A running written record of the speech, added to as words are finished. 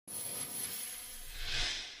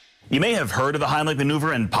You may have heard of the Heimlich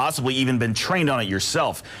maneuver and possibly even been trained on it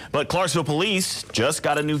yourself, but Clarksville Police just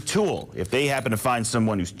got a new tool. If they happen to find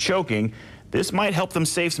someone who's choking, this might help them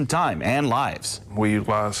save some time and lives. We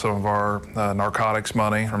utilize some of our narcotics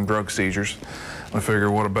money from drug seizures. We figure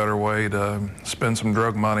what a better way to spend some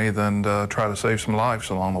drug money than to try to save some lives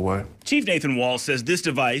along the way. Chief Nathan Wall says this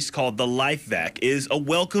device, called the Life Vac, is a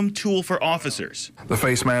welcome tool for officers. The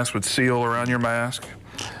face mask would seal around your mask.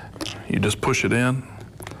 You just push it in.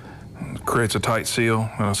 It creates a tight seal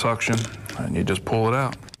and a suction, and you just pull it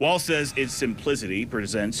out. Wall says its simplicity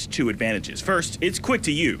presents two advantages. First, it's quick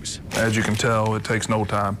to use. As you can tell, it takes no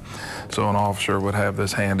time. So an officer would have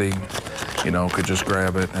this handy, could just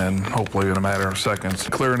grab it and hopefully in a matter of seconds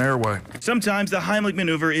clear an airway. Sometimes the Heimlich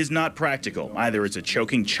maneuver is not practical. Either it's a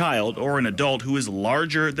choking child or an adult who is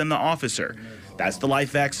larger than the officer. That's the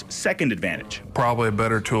Life Vac's second advantage. Probably a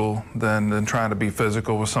better tool than trying to be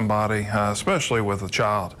physical with somebody, especially with a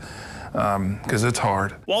child. Because it's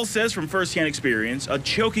hard. Wall says from firsthand experience, a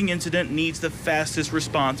choking incident needs the fastest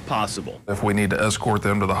response possible. If we need to escort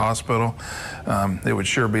them to the hospital, it would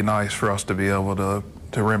sure be nice for us to be able to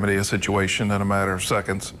remedy a situation in a matter of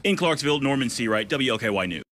seconds. In Clarksville, Norman Seawright, WLKY News.